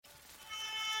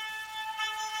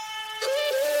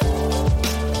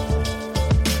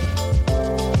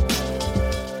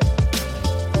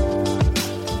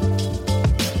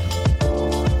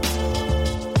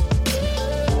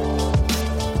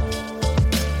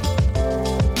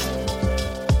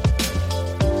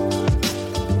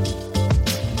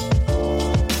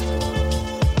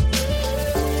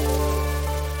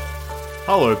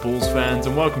Hello Bulls fans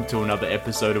and welcome to another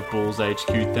episode of Bulls HQ.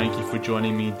 Thank you for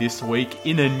joining me this week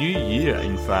in a new year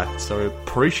in fact. So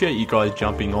appreciate you guys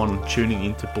jumping on and tuning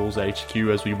into Bulls HQ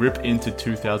as we rip into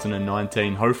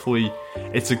 2019. Hopefully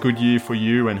it's a good year for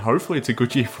you and hopefully it's a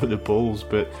good year for the Bulls,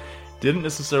 but didn't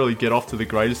necessarily get off to the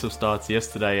greatest of starts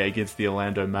yesterday against the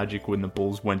Orlando Magic when the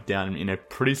Bulls went down in a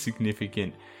pretty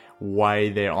significant way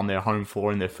there on their home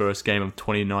floor in their first game of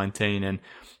 2019, and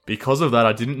because of that,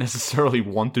 I didn't necessarily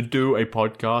want to do a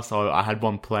podcast. I had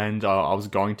one planned. I was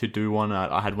going to do one.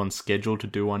 I had one scheduled to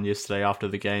do one yesterday after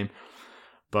the game.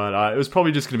 But it was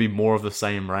probably just going to be more of the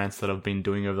same rants that I've been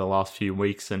doing over the last few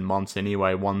weeks and months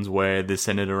anyway. Ones where they're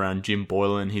centered around Jim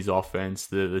Boylen and his offense,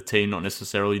 the team not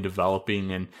necessarily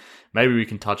developing, and maybe we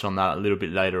can touch on that a little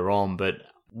bit later on. But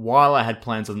while I had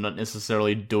plans of not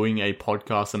necessarily doing a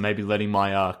podcast and maybe letting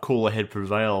my cooler head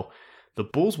prevail, the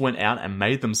Bulls went out and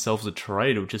made themselves a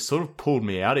trade, which has sort of pulled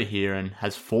me out of here and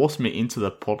has forced me into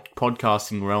the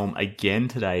podcasting realm again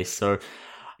today. So you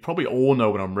probably all know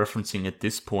what I'm referencing at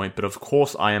this point, but of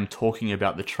course I am talking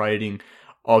about the trading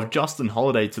of Justin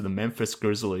Holiday to the Memphis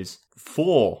Grizzlies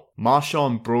for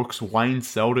Marshawn Brooks, Wayne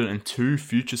Selden, and 2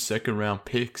 future second-round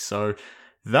picks. So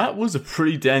that was a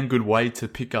pretty damn good way to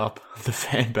pick up the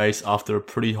fan base after a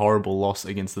pretty horrible loss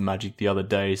against the Magic the other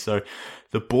day. So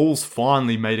the Bulls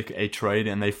finally made a trade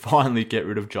and they finally get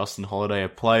rid of Justin Holiday, a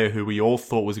player who we all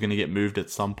thought was going to get moved at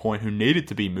some point, who needed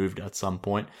to be moved at some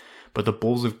point. But the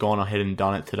Bulls have gone ahead and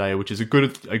done it today, which is a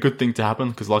good thing to happen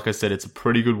because, like I said, it's a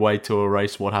pretty good way to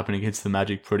erase what happened against the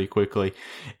Magic pretty quickly,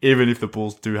 even if the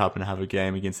Bulls do happen to have a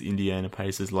game against the Indiana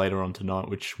Pacers later on tonight,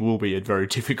 which will be a very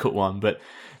difficult one. But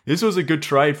this was a good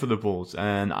trade for the Bulls,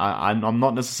 and I'm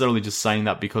not necessarily just saying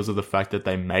that because of the fact that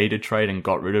they made a trade and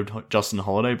got rid of Justin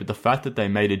Holiday, but the fact that they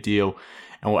made a deal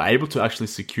and were able to actually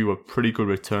secure a pretty good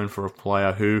return for a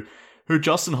player who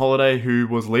Justin Holiday, who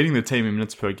was leading the team in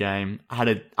minutes per game, had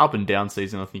an up and down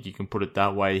season, I think you can put it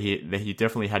that way. He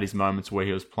definitely had his moments where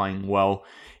he was playing well.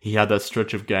 He had that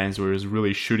stretch of games where he was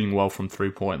really shooting well from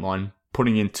three-point line,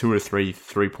 putting in 2 or 3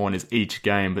 three-pointers each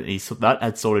game, but that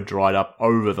had sort of dried up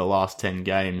over the last 10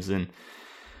 games. And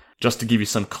just to give you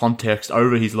some context,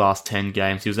 over his last 10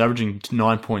 games, he was averaging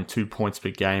 9.2 points per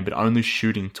game, but only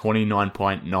shooting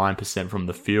 29.9% from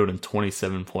the field and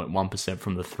 27.1%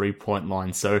 from the three-point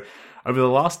line. So over the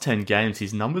last 10 games,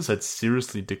 his numbers had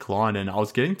seriously declined, and I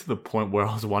was getting to the point where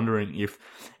I was wondering if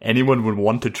anyone would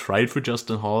want to trade for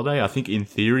Justin Holiday. I think in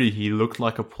theory, he looked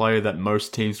like a player that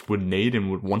most teams would need and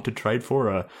would want to trade for,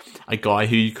 a guy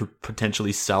who you could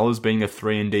potentially sell as being a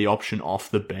 3-and-D option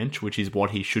off the bench, which is what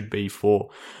he should be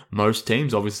for most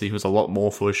teams. Obviously, he was a lot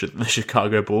more for the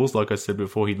Chicago Bulls. Like I said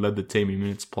before, he led the team in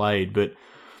minutes played, but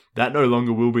that no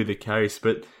longer will be the case.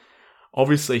 But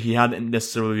obviously, he hadn't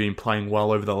necessarily been playing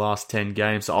well over the last 10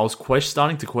 games, so I was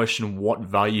starting to question what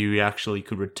value he actually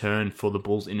could return for the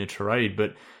Bulls in a trade.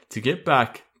 But to get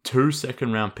back 2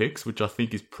 second-round picks, which I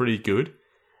think is pretty good,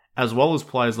 as well as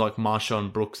players like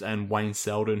Marshawn Brooks and Wayne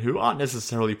Selden, who aren't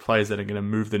necessarily players that are going to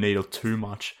move the needle too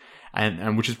much,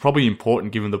 and which is probably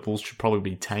important given the Bulls should probably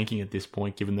be tanking at this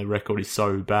point, given the record is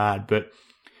so bad. But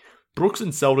Brooks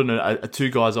and Selden are 2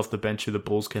 guys off the bench who the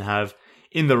Bulls can have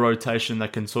in the rotation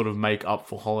that can sort of make up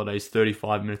for Holiday's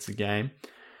 35 minutes a game.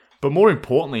 But more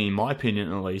importantly, in my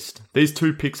opinion at least, these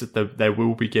 2 picks that they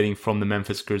will be getting from the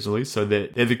Memphis Grizzlies, so they're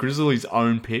the Grizzlies'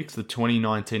 own picks, the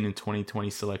 2019 and 2020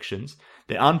 selections.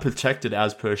 They're unprotected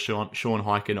as per Sean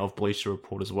Highkin of Bleacher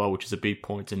Report as well, which is a big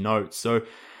point to note. So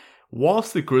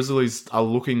whilst the Grizzlies are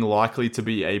looking likely to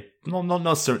be not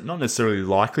necessarily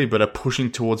likely, but are pushing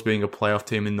towards being a playoff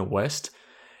team in the West,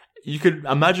 you could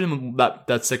imagine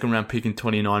that second round pick in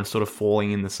 29 sort of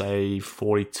falling in the, say,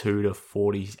 42 to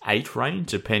 48 range,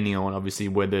 depending on obviously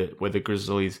where the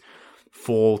Grizzlies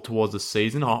fall towards the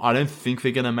season. I don't think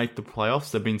they're going to make the playoffs.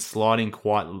 They've been sliding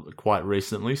quite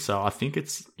recently, so I think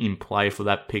it's in play for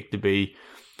that pick to be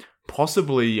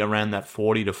possibly around that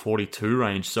 40 to 42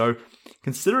 range. So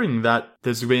considering that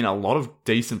there's been a lot of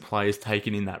decent players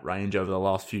taken in that range over the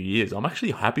last few years, I'm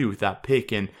actually happy with that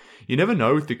pick. And you never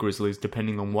know with the Grizzlies,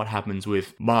 depending on what happens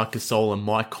with Marc Gasol and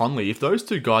Mike Conley. If those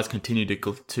 2 guys continue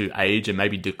to age and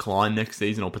maybe decline next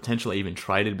season, or potentially even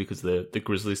traded because the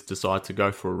Grizzlies decide to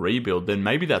go for a rebuild, then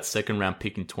maybe that second round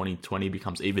pick in 2020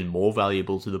 becomes even more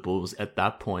valuable to the Bulls at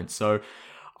that point. So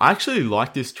I actually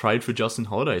like this trade for Justin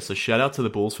Holiday, so shout out to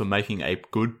the Bulls for making a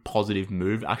good, positive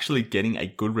move, actually getting a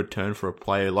good return for a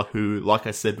player who, like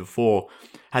I said before,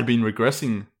 had been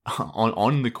regressing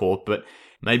on the court, but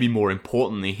maybe more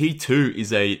importantly, he too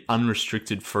is a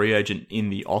unrestricted free agent in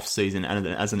the offseason and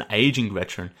as an aging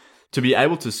veteran. to be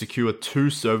able to secure 2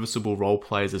 serviceable role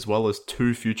players as well as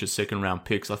 2 future second round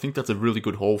picks, I think that's a really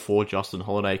good haul for Justin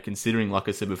Holiday, considering, like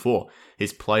I said before,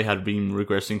 his play had been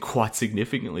regressing quite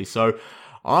significantly. So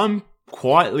I'm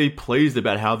quietly pleased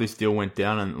about how this deal went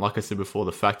down, and like I said before,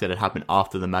 the fact that it happened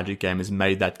after the Magic game has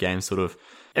made that game sort of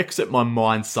exit my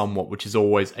mind somewhat, which is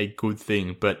always a good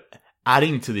thing. But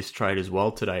adding to this trade as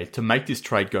well today, to make this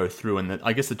trade go through, and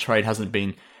I guess the trade hasn't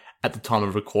been, at the time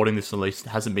of recording this at least,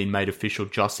 hasn't been made official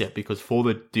just yet, because for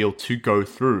the deal to go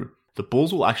through, the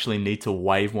Bulls will actually need to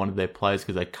waive one of their players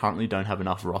because they currently don't have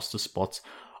enough roster spots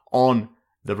on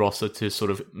the roster to sort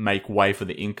of make way for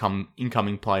the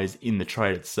incoming players in the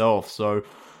trade itself. So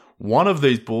one of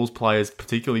these Bulls players,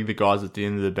 particularly the guys at the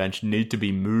end of the bench, need to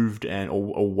be moved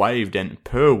or waived. And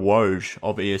per Woj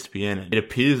of ESPN, it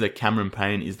appears that Cameron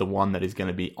Payne is the one that is going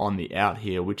to be on the out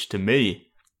here, which to me,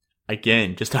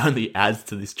 again, just only adds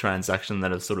to this transaction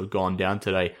that has sort of gone down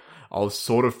today. I was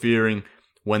sort of fearing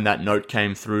when that note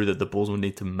came through that the Bulls would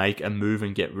need to make a move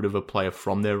and get rid of a player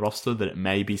from their roster, that it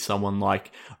may be someone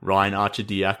like Ryan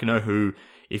Arcidiacono, who,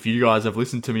 if you guys have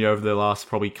listened to me over the last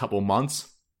probably couple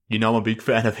months, you know I'm a big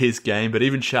fan of his game. But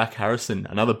even Shaq Harrison,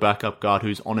 another backup guard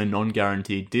who's on a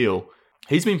non-guaranteed deal,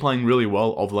 he's been playing really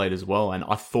well of late as well. And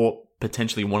I thought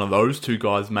potentially one of those 2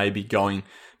 guys may be going,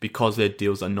 because their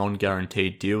deals are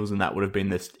non-guaranteed deals, and that would have been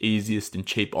the easiest and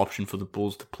cheap option for the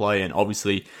Bulls to play. And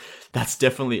obviously, that's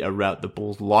definitely a route the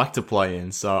Bulls like to play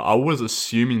in. So I was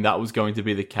assuming that was going to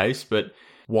be the case, but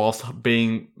whilst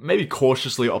being maybe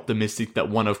cautiously optimistic that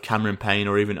one of Cameron Payne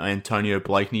or even Antonio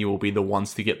Blakeney will be the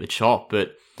ones to get the chop,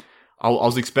 but I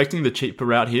was expecting the cheaper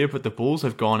route here, but the Bulls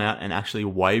have gone out and actually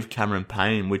waived Cameron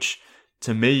Payne, which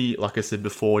to me, like I said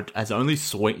before, has only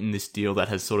sweetened this deal that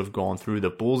has sort of gone through. The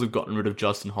Bulls have gotten rid of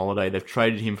Justin Holiday. They've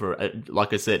traded him for,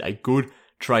 like I said, a good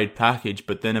trade package,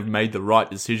 but then have made the right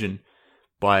decision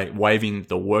by waiving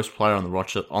the worst player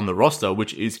on the roster,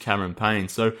 which is Cameron Payne.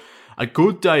 So a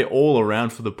good day all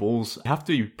around for the Bulls. I have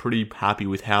to be pretty happy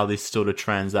with how this sort of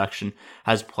transaction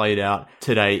has played out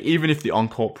today. Even if the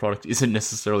on-court product isn't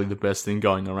necessarily the best thing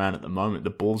going around at the moment, the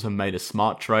Bulls have made a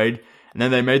smart trade. And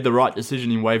then they made the right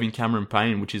decision in waiving Cameron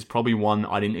Payne, which is probably one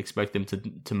I didn't expect them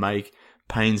to make.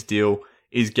 Payne's deal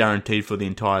is guaranteed for the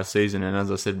entire season. And as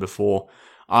I said before,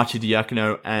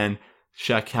 Arcidiacono and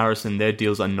Shaq Harrison, their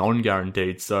deals are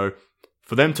non-guaranteed. So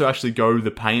for them to actually go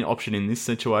the Payne option in this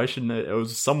situation, it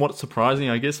was somewhat surprising,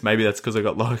 I guess. Maybe that's because I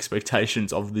got low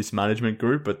expectations of this management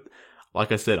group. But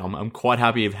like I said, I'm quite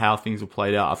happy with how things were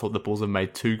played out. I thought the Bulls have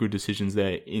made 2 good decisions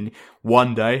there in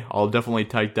one day. I'll definitely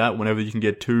take that. Whenever you can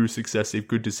get 2 successive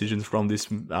good decisions from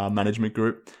this management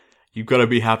group, you've got to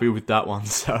be happy with that one.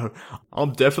 So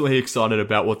I'm definitely excited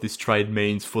about what this trade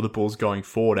means for the Bulls going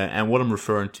forward. And what I'm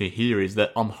referring to here is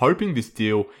that I'm hoping this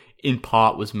deal in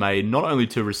part was made not only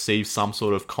to receive some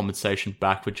sort of compensation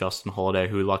back for Justin Holiday,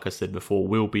 who, like I said before,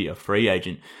 will be a free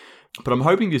agent, but I'm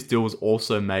hoping this deal was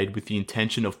also made with the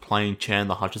intention of playing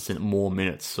Chandler Hutchison more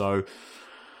minutes. So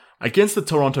against the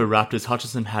Toronto Raptors,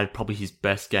 Hutchison had probably his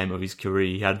best game of his career.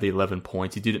 He had the 11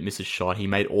 points. He didn't miss a shot. He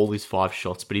made all his 5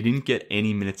 shots, but he didn't get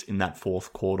any minutes in that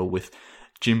 4th quarter, with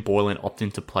Jim Boylen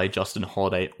opting to play Justin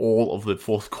Holiday all of the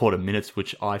 4th quarter minutes,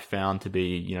 which I found to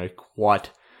be,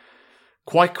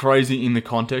 quite crazy in the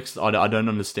context. I don't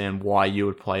understand why you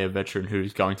would play a veteran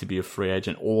who's going to be a free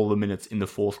agent all the minutes in the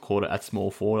 4th quarter at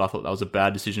small forward. I thought that was a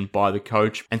bad decision by the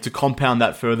coach. And to compound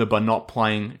that further by not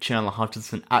playing Chandler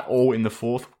Hutchison at all in the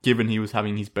 4th, given he was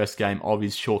having his best game of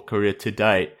his short career to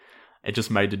date, it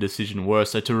just made the decision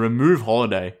worse. So to remove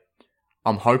Holiday,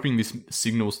 I'm hoping this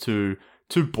signals to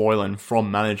Boylen from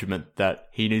management that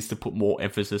he needs to put more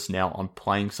emphasis now on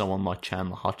playing someone like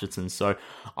Chandler Hutchison. So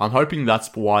I'm hoping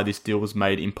that's why this deal was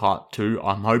made in part 2.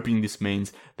 I'm hoping this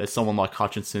means that someone like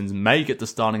Hutchison may get the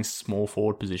starting small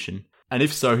forward position. And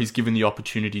if so, he's given the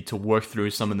opportunity to work through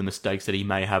some of the mistakes that he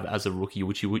may have as a rookie,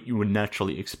 which you would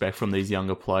naturally expect from these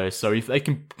younger players. So if they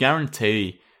can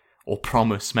guarantee or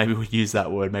promise, maybe we'll use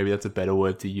that word, maybe that's a better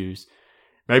word to use.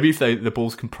 Maybe if the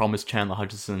Bulls can promise Chandler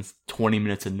Hutchison 20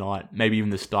 minutes a night, maybe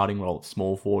even the starting role at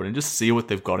small forward, and just see what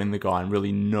they've got in the guy and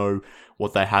really know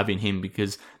what they have in him,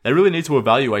 because they really need to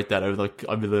evaluate that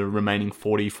over the remaining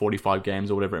 40, 45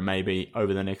 games or whatever it may be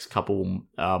over the next couple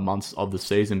months of the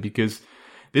season, because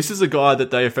this is a guy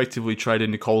that they effectively traded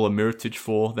Nikola Mirotic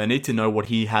for. They need to know what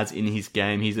he has in his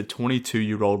game. He's a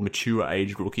 22-year-old mature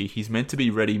age rookie. He's meant to be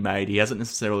ready-made. He hasn't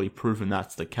necessarily proven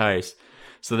that's the case.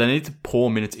 So they need to pour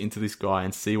minutes into this guy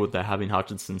and see what they have in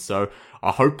Hutchinson. So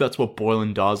I hope that's what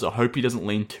Boylen does. I hope he doesn't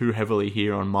lean too heavily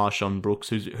here on Marshawn Brooks,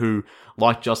 who,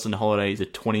 like Justin Holiday, is a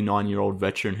 29-year-old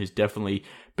veteran who's definitely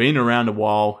been around a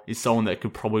while, is someone that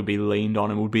could probably be leaned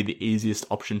on and would be the easiest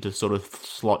option to sort of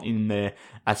slot in there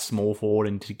as small forward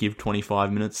and to give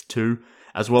 25 minutes to,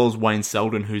 as well as Wayne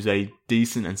Selden, who's a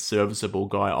decent and serviceable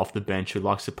guy off the bench who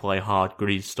likes to play hard,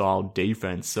 gritty style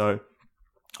defense. So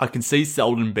I can see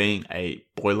Selden being a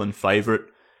Boylen favourite.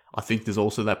 I think there's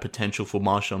also that potential for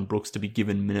Marshawn Brooks to be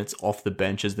given minutes off the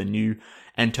bench as the new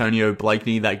Antonio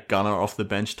Blakeney, that gunner off the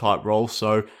bench type role.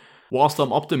 So whilst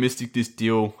I'm optimistic this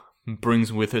deal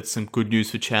brings with it some good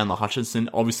news for Chandler Hutchinson,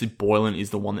 obviously Boylen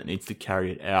is the one that needs to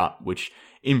carry it out, which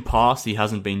in past he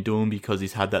hasn't been doing because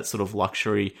he's had that sort of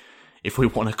luxury, if we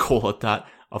want to call it that,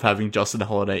 of having Justin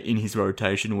Holiday in his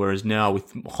rotation, whereas now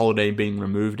with Holiday being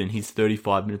removed and his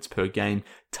 35 minutes per game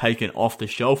taken off the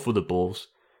shelf for the Bulls,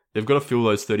 they've got to fill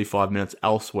those 35 minutes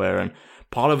elsewhere, and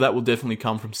part of that will definitely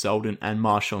come from Selden and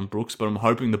Marshawn Brooks, but I'm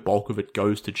hoping the bulk of it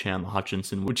goes to Chandler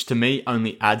Hutchinson, which to me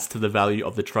only adds to the value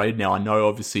of the trade. Now, I know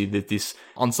obviously that this,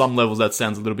 on some levels, that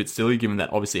sounds a little bit silly, given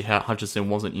that obviously Hutchinson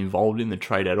wasn't involved in the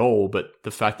trade at all, but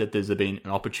the fact that there's been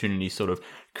an opportunity sort of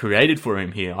created for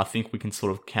him here, I think we can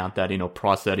sort of count that in or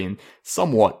price that in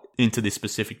somewhat into this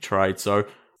specific trade. So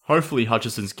hopefully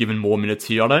Hutchinson's given more minutes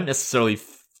here. I don't necessarily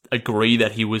agree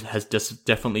that he has just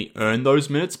definitely earned those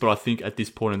minutes, but I think at this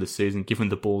point in the season, given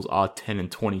the Bulls are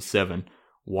 10-27,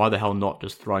 why the hell not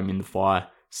just throw him in the fire,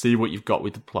 see what you've got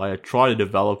with the player, try to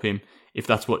develop him, if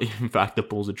that's what in fact the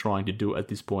Bulls are trying to do at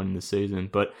this point in the season.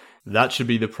 But that should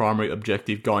be the primary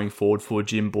objective going forward for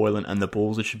Jim Boylen and the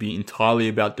Bulls. It should be entirely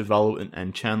about development,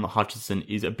 and Chandler Hutchinson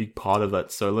is a big part of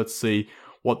it. So let's see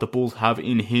what the Bulls have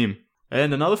in him.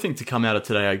 And another thing to come out of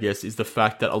today, I guess, is the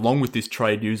fact that along with this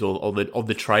trade news of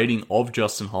the trading of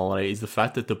Justin Holiday, is the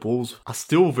fact that the Bulls are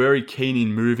still very keen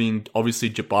in moving, obviously,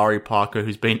 Jabari Parker,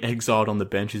 who's been exiled on the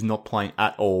bench, is not playing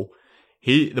at all.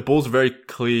 The Bulls are very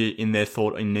clear in their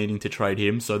thought in needing to trade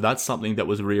him, so that's something that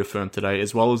was reaffirmed today,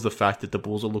 as well as the fact that the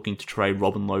Bulls are looking to trade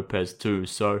Robin Lopez too.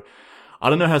 So I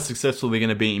don't know how successful they're going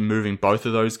to be in moving both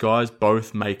of those guys.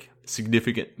 Both make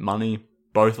significant money,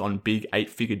 both on big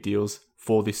 8-figure deals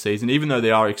for this season, even though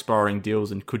they are expiring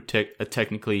deals and could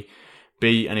technically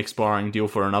be an expiring deal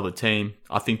for another team.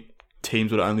 I think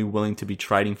teams would only willing to be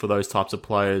trading for those types of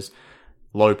players,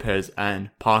 Lopez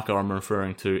and Parker I'm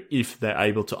referring to, if they're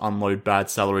able to unload bad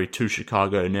salary to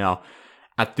Chicago. Now,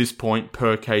 at this point,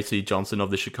 per Casey Johnson of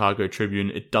the Chicago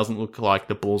Tribune, it doesn't look like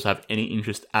the Bulls have any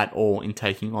interest at all in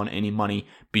taking on any money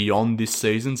beyond this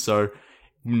season. So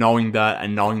knowing that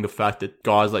and knowing the fact that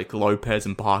guys like Lopez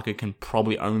and Parker can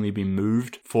probably only be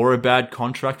moved for a bad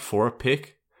contract for a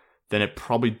pick, then it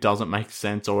probably doesn't make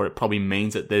sense, or it probably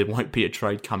means that there won't be a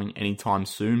trade coming anytime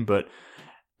soon. But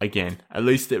again, at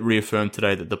least it reaffirmed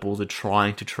today that the Bulls are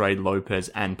trying to trade Lopez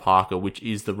and Parker, which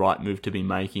is the right move to be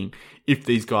making if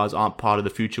these guys aren't part of the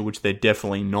future, which they're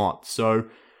definitely not. So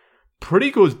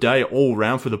pretty good day all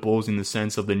round for the Bulls in the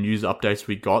sense of the news updates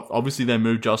we got. Obviously, they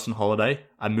moved Justin Holiday,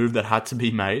 a move that had to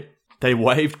be made. They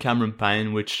waived Cameron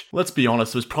Payne, which, let's be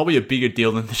honest, was probably a bigger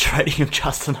deal than the trading of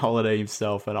Justin Holiday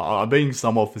himself. And I'm being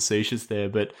somewhat facetious there,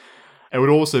 but it would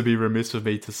also be remiss of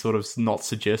me to sort of not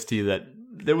suggest here that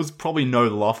there was probably no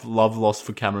love lost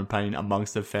for Cameron Payne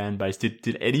amongst the fan base.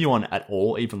 Did anyone at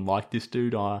all even like this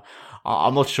dude?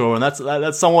 I'm not sure, and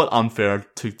that's somewhat unfair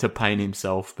to Payne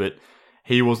himself, but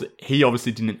he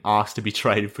obviously didn't ask to be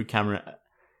traded for Cameron.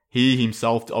 He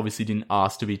himself obviously didn't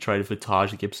ask to be traded for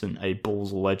Taj Gibson, a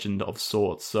Bulls legend of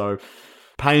sorts. So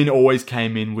Payne always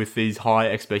came in with these high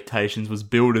expectations, was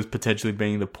billed as potentially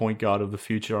being the point guard of the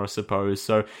future, I suppose.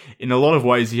 So in a lot of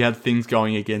ways, he had things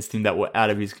going against him that were out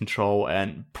of his control,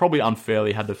 and probably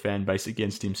unfairly had the fan base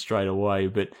against him straight away.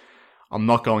 But I'm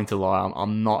not going to lie,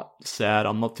 I'm not sad,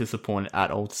 I'm not disappointed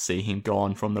at all to see him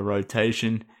gone from the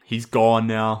rotation. He's gone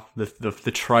now.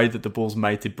 The trade that the Bulls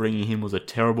made to bringing him was a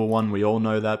terrible one. We all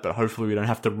know that, but hopefully we don't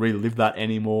have to relive that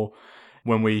anymore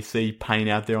when we see Payne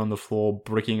out there on the floor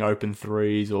bricking open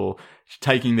threes or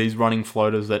taking these running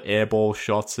floaters that airball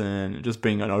shots and just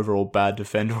being an overall bad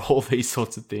defender, all these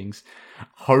sorts of things.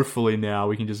 Hopefully now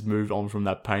we can just move on from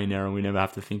that Payne era and we never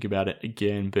have to think about it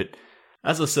again. But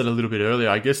as I said a little bit earlier,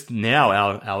 I guess now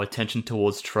our attention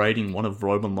towards trading one of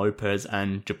Robin Lopez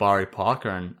and Jabari Parker,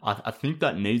 and I think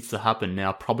that needs to happen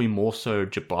now, probably more so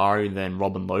Jabari than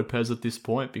Robin Lopez at this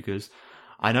point, because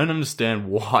I don't understand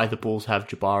why the Bulls have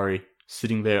Jabari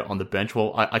sitting there on the bench.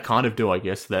 Well, I kind of do, I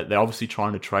guess, that they're obviously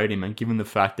trying to trade him, and given the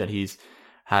fact that he's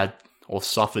had or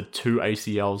suffered 2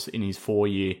 ACLs in his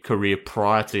 4-year career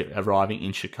prior to arriving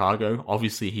in Chicago.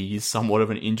 Obviously, he is somewhat of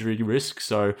an injury risk,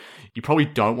 so you probably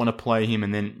don't want to play him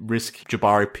and then risk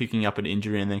Jabari picking up an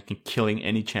injury and then killing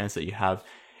any chance that you have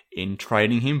in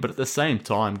trading him. But at the same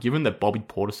time, given that Bobby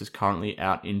Portis is currently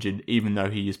out injured, even though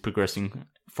he is progressing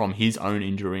from his own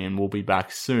injury and will be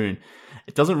back soon,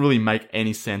 it doesn't really make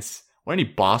any sense, or any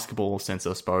basketball sense,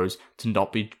 I suppose, to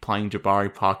not be playing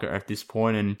Jabari Parker at this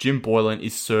point. And Jim Boylen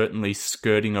is certainly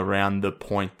skirting around the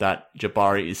point that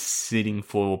Jabari is sitting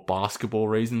for basketball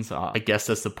reasons. I guess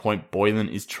that's the point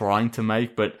Boylen is trying to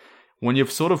make, but when you're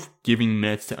sort of giving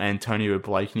minutes to Antonio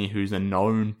Blakeney, who's a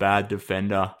known bad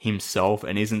defender himself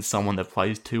and isn't someone that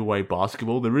plays two-way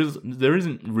basketball, there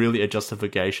isn't really a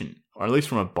justification, or at least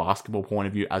from a basketball point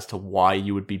of view, as to why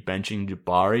you would be benching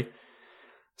Jabari.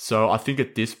 So I think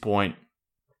at this point,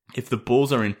 if the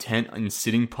Bulls are intent on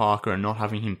sitting Parker and not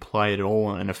having him play at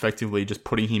all and effectively just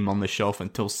putting him on the shelf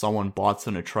until someone bites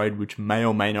on a trade, which may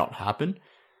or may not happen,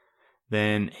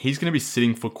 then he's going to be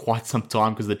sitting for quite some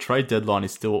time because the trade deadline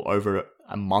is still over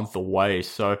a month away.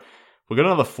 So we've got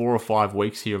another 4 or 5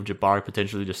 weeks here of Jabari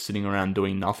potentially just sitting around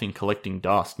doing nothing, collecting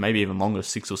dust, maybe even longer,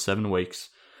 6 or 7 weeks.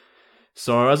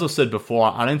 So as I said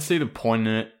before, I don't see the point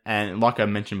in it, and like I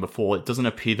mentioned before, it doesn't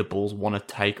appear the Bulls want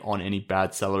to take on any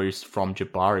bad salaries from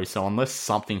Jabari. So unless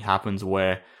something happens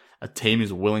where a team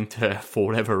is willing to, for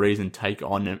whatever reason, take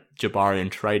on Jabari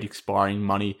and trade expiring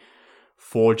money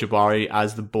for Jabari,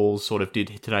 as the Bulls sort of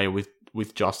did today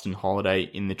with Justin Holiday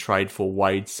in the trade for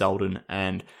Wade Selden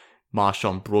and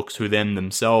Marshawn Brooks, who then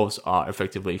themselves are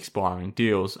effectively expiring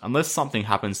deals, unless something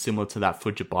happens similar to that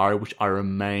for Jabari, which I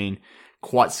remain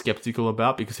quite skeptical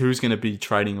about, because who's going to be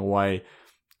trading away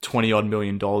 $20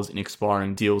 million in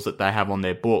expiring deals that they have on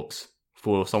their books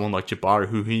for someone like Jabari,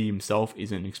 who he himself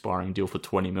is an expiring deal for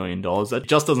 $20 million? That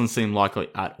just doesn't seem likely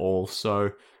at all.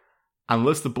 So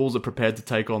unless the Bulls are prepared to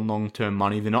take on long-term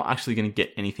money, they're not actually going to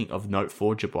get anything of note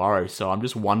for Jabari. So I'm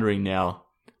just wondering now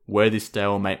where this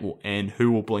stalemate will end.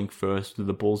 Who will blink first? Do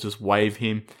the Bulls just waive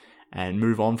him and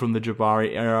move on from the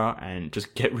Jabari era and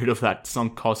just get rid of that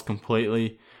sunk cost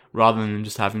completely, rather than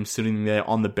just have him sitting there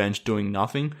on the bench doing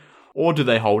nothing? Or do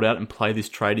they hold out and play this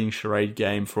trading charade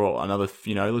game for another,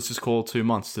 let's just call it 2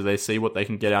 months? Do they see what they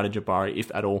can get out of Jabari,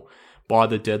 if at all, by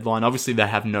the deadline? Obviously, they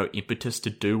have no impetus to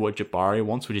do what Jabari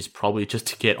wants, which is probably just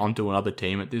to get onto another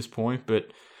team at this point.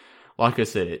 But like I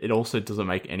said, it also doesn't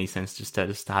make any sense just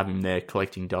to have him there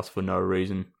collecting dust for no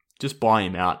reason. Just buy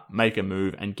him out, make a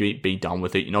move, and be done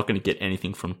with it. You're not going to get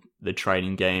anything from the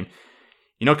trading game.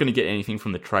 You're not going to get anything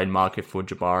from the trade market for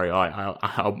Jabari.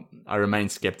 I remain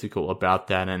skeptical about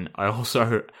that. And I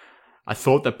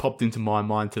thought that popped into my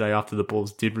mind today after the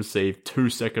Bulls did receive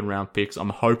 2 second-round picks. I'm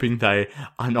hoping they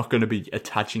are not going to be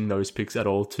attaching those picks at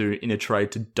all in a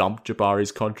trade to dump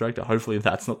Jabari's contract. Hopefully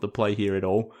that's not the play here at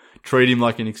all. Treat him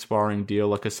like an expiring deal,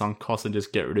 like a sunk cost, and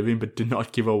just get rid of him, but do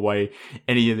not give away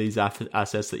any of these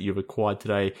assets that you've acquired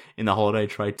today in the Holiday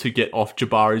trade to get off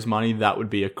Jabari's money. That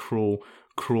would be a cruel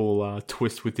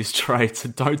twist with this trade. So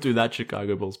don't do that,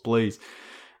 Chicago Bulls, please.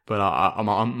 But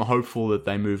I'm hopeful that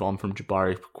they move on from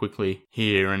Jabari quickly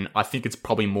here, and I think it's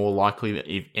probably more likely that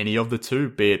if any of the two,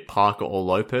 be it Parker or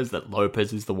Lopez, that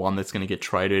Lopez is the one that's going to get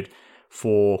traded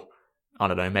for, I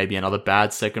don't know, maybe another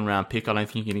bad second-round pick. I don't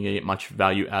think you're going to get much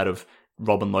value out of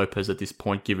Robin Lopez at this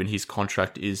point, given his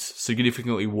contract is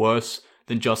significantly worse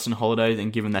than Justin Holiday's,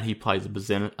 and given that he plays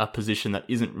a position that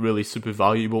isn't really super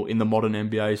valuable in the modern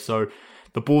NBA. So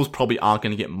the Bulls probably aren't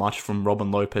going to get much from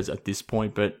Robin Lopez at this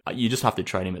point, but you just have to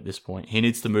trade him at this point. He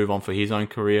needs to move on for his own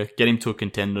career, get him to a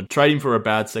contender, trade him for a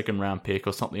bad second-round pick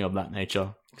or something of that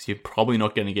nature, because you're probably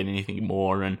not going to get anything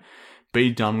more, and be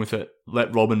done with it.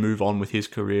 Let Robin move on with his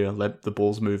career. Let the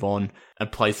Bulls move on and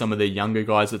play some of their younger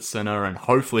guys at center. And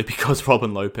hopefully, because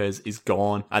Robin Lopez is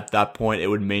gone at that point, it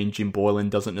would mean Jim Boylen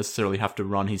doesn't necessarily have to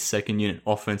run his second unit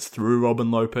offense through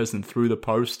Robin Lopez and through the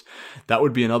post. That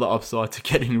would be another upside to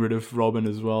getting rid of Robin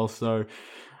as well. So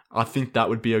I think that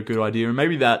would be a good idea. And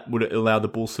maybe that would allow the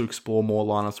Bulls to explore more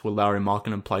lineups with Larry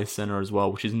Markkinen play center as well,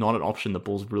 which is not an option the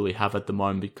Bulls really have at the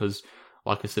moment because,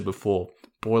 like I said before,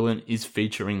 Boylen is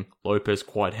featuring Lopez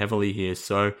quite heavily here.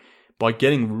 So by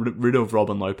getting rid of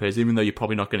Robin Lopez, even though you're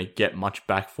probably not going to get much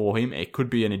back for him, it could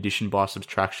be an addition by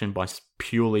subtraction by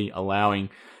purely allowing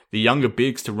the younger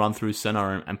bigs to run through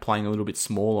center and playing a little bit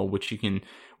smaller, which you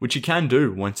can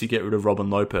do once you get rid of Robin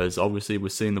Lopez. Obviously, we're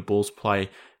seeing the Bulls play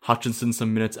Hutchinson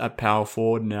some minutes at power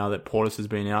forward now that Portis has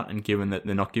been out, and given that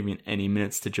they're not giving any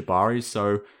minutes to Jabari.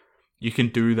 So you can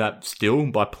do that still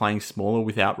by playing smaller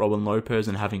without Robin Lopez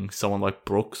and having someone like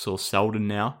Brooks or Selden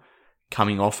now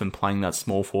coming off and playing that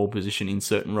small forward position in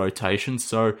certain rotations.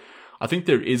 So I think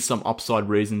there is some upside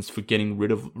reasons for getting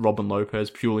rid of Robin Lopez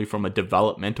purely from a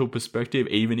developmental perspective,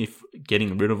 even if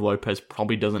getting rid of Lopez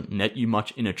probably doesn't net you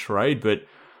much in a trade. But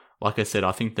like I said,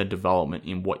 I think the development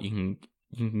in what you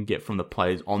can get from the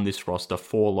players on this roster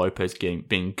for Lopez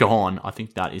being gone, I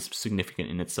think that is significant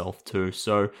in itself too.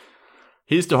 So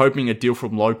here's to hoping a deal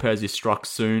from Lopez is struck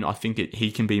soon. I think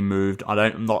he can be moved.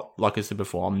 Like I said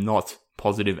before, I'm not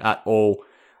positive at all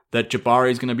that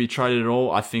Jabari is going to be traded at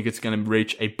all. I think it's going to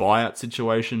reach a buyout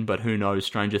situation, but who knows?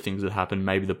 Stranger things have happened.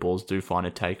 Maybe the Bulls do find a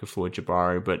taker for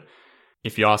Jabari, but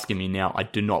if you're asking me now, I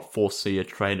do not foresee a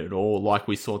trade at all like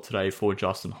we saw today for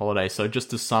Justin Holiday. So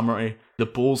just a summary, the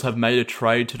Bulls have made a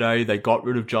trade today. They got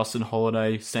rid of Justin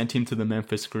Holiday, sent him to the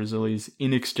Memphis Grizzlies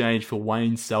in exchange for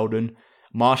Wayne Selden,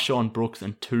 Marshawn Brooks,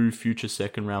 and 2 future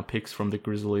second-round picks from the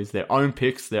Grizzlies. Their own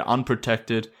picks, they're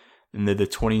unprotected, and they're the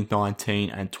 2019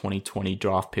 and 2020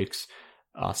 draft picks,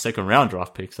 second-round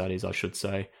draft picks, that is, I should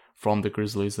say, from the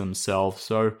Grizzlies themselves.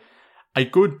 So a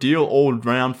good deal all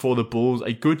round for the Bulls.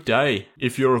 A good day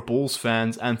if you're a Bulls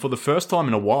fans. And for the first time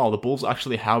in a while, the Bulls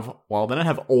actually have, well, they don't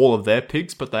have all of their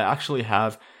picks, but they actually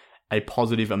have a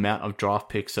positive amount of draft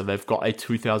picks. So they've got a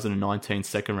 2019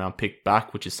 second round pick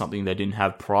back, which is something they didn't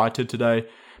have prior to today.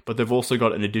 But they've also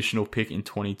got an additional pick in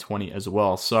 2020 as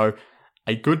well. So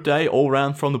a good day all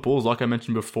round from the Bulls, like I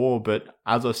mentioned before. But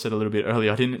as I said a little bit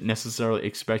earlier, I didn't necessarily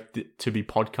expect it to be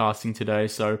podcasting today.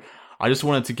 So I just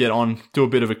wanted to get on, do a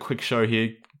bit of a quick show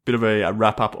here, bit of a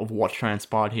wrap up of what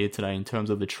transpired here today in terms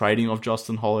of the trading of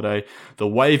Justin Holiday, the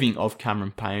waiving of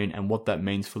Cameron Payne, and what that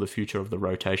means for the future of the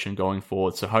rotation going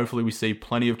forward. So hopefully we see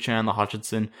plenty of Chandler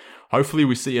Hutchinson. Hopefully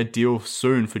we see a deal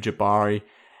soon for Jabari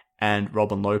and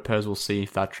Robin Lopez. We'll see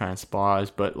if that transpires.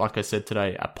 But like I said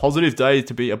today, a positive day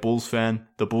to be a Bulls fan.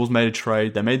 The Bulls made a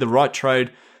trade. They made the right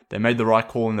trade. They made the right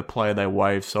call in the player they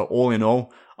waived. So all in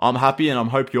all, I'm happy, and I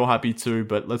hope you're happy too.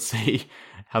 But let's see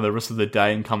how the rest of the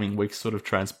day and coming weeks sort of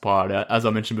transpired. As I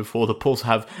mentioned before, the Bulls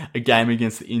have a game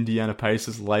against the Indiana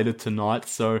Pacers later tonight.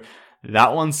 So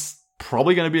that one's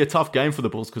probably going to be a tough game for the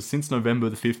Bulls, because since November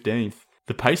the 15th,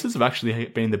 the Pacers have actually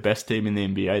been the best team in the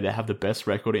NBA. They have the best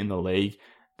record in the league.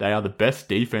 They are the best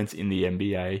defense in the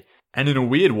NBA. And in a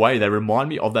weird way, they remind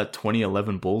me of that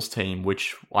 2011 Bulls team,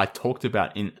 which I talked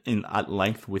about in at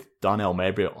length with Darnell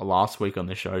Mabry last week on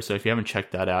the show. So if you haven't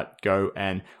checked that out, go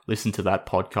and listen to that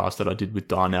podcast that I did with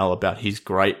Darnell about his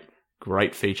great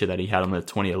feature that he had on the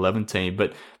 2011 team.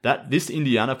 But this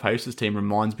Indiana Pacers team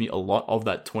reminds me a lot of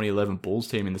that 2011 Bulls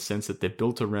team in the sense that they're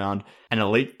built around an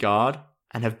elite guard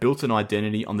and have built an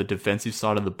identity on the defensive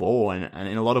side of the ball. And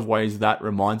in a lot of ways, that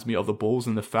reminds me of the Bulls,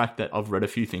 and the fact that I've read a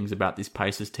few things about this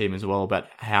Pacers team as well, about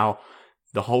how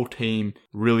the whole team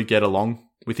really get along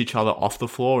with each other off the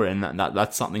floor. And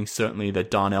that's something certainly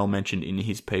that Darnell mentioned in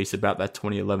his piece about that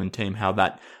 2011 team, how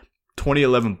that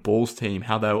 2011 Bulls team,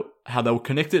 how they were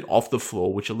connected off the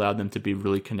floor, which allowed them to be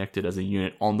really connected as a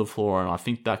unit on the floor. And I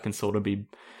think that can sort of be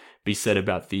said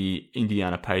about the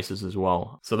Indiana Pacers as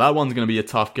well. So that one's going to be a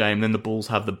tough game. Then the Bulls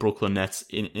have the Brooklyn Nets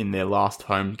in their last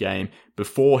home game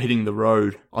before hitting the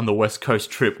road on the West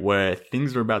Coast trip, where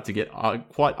things are about to get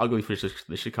quite ugly for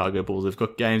the Chicago Bulls. They've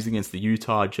got games against the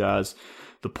Utah Jazz,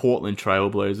 the Portland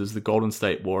Trailblazers, the Golden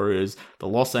State Warriors, the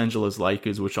Los Angeles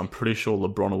Lakers, which I'm pretty sure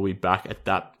LeBron will be back at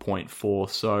that point for.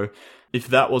 So if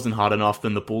that wasn't hard enough,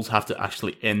 then the Bulls have to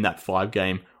actually end that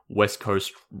 5-game West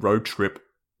Coast road trip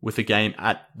with a game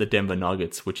at the Denver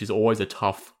Nuggets, which is always a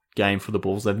tough game for the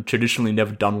Bulls. They've traditionally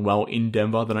never done well in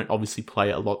Denver. They don't obviously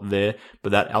play a lot there,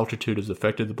 but that altitude has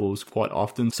affected the Bulls quite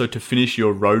often. So to finish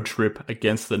your road trip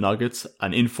against the Nuggets,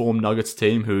 an informed Nuggets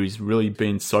team who's really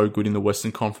been so good in the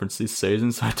Western Conference this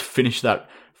season, so to finish that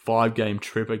 5-game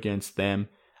trip against them,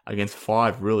 against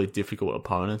 5 really difficult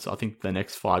opponents, I think the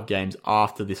next 5 games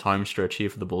after this home stretch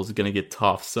here for the Bulls are going to get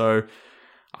tough. So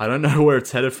I don't know where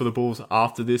it's headed for the Bulls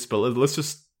after this, but let's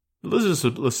just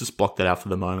block that out for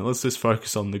the moment. Let's just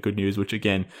focus on the good news, which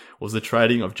again was the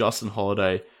trading of Justin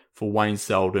Holiday for Wayne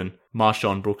Selden,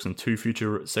 Marshawn Brooks, and 2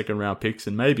 future second-round picks,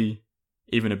 and maybe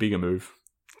even a bigger move,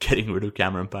 getting rid of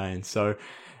Cameron Payne. So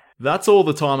that's all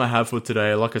the time I have for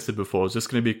today. Like I said before, it's just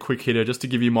going to be a quick hitter just to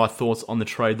give you my thoughts on the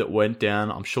trade that went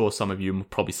down. I'm sure some of you have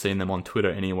probably seen them on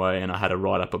Twitter anyway, and I had a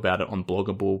write-up about it on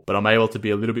Bloggable, but I'm able to be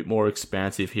a little bit more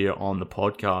expansive here on the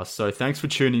podcast. So thanks for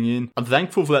tuning in. I'm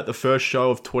thankful that the first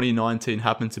show of 2019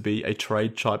 happened to be a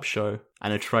trade-type show,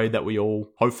 and a trade that we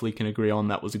all hopefully can agree on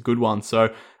that was a good one.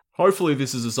 So hopefully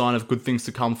this is a sign of good things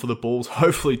to come for the Bulls.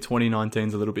 Hopefully 2019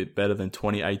 is a little bit better than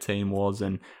 2018 was,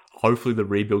 and hopefully the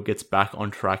rebuild gets back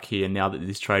on track here now that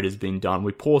this trade has been done.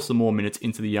 We pour some more minutes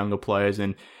into the younger players,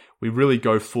 and we really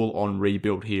go full on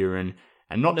rebuild here and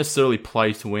and not necessarily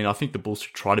play to win. I think the Bulls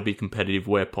should try to be competitive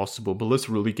where possible, but let's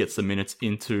really get some minutes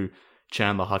into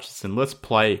Chandler Hutchison. Let's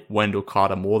play Wendell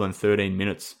Carter more than 13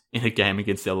 minutes in a game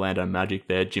against the Orlando Magic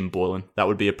there, Jim Boylan. That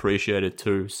would be appreciated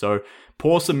too. So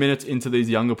pour some minutes into these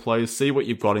younger players, see what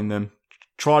you've got in them.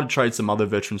 Try to trade some other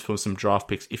veterans for some draft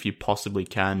picks if you possibly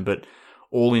can, but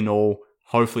all in all,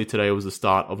 hopefully today was the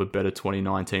start of a better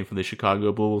 2019 for the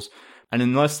Chicago Bulls. And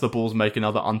unless the Bulls make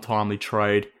another untimely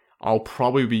trade, I'll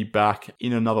probably be back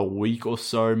in another week or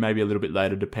so, maybe a little bit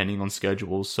later depending on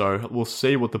schedules. So we'll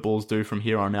see what the Bulls do from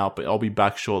here on out, but I'll be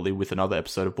back shortly with another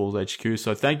episode of Bulls HQ.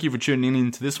 So thank you for tuning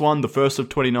in to this one, the first of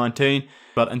 2019.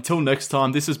 But until next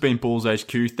time, this has been Bulls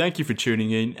HQ. Thank you for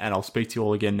tuning in, and I'll speak to you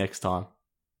all again next time.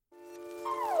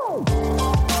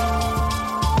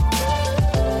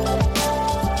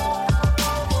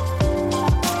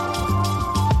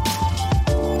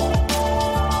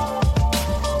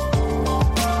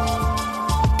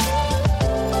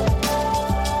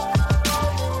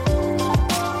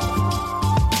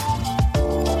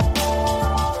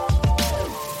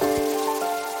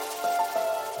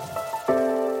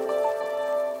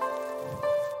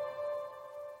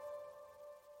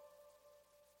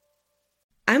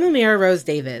 I'm Amira Rose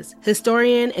Davis,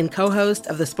 historian and co-host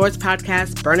of the sports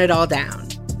podcast Burn It All Down.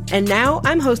 And now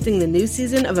I'm hosting the new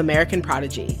season of American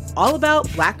Prodigy, all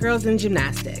about Black girls in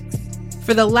gymnastics.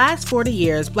 For the last 40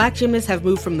 years, Black gymnasts have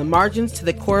moved from the margins to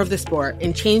the core of the sport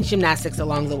and changed gymnastics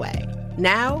along the way.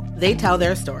 Now, they tell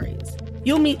their stories.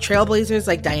 You'll meet trailblazers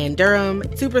like Diane Durham,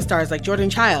 superstars like Jordan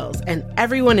Childs, and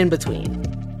everyone in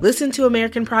between. Listen to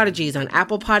American Prodigies on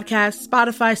Apple Podcasts,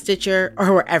 Spotify, Stitcher,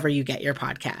 or wherever you get your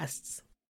podcasts.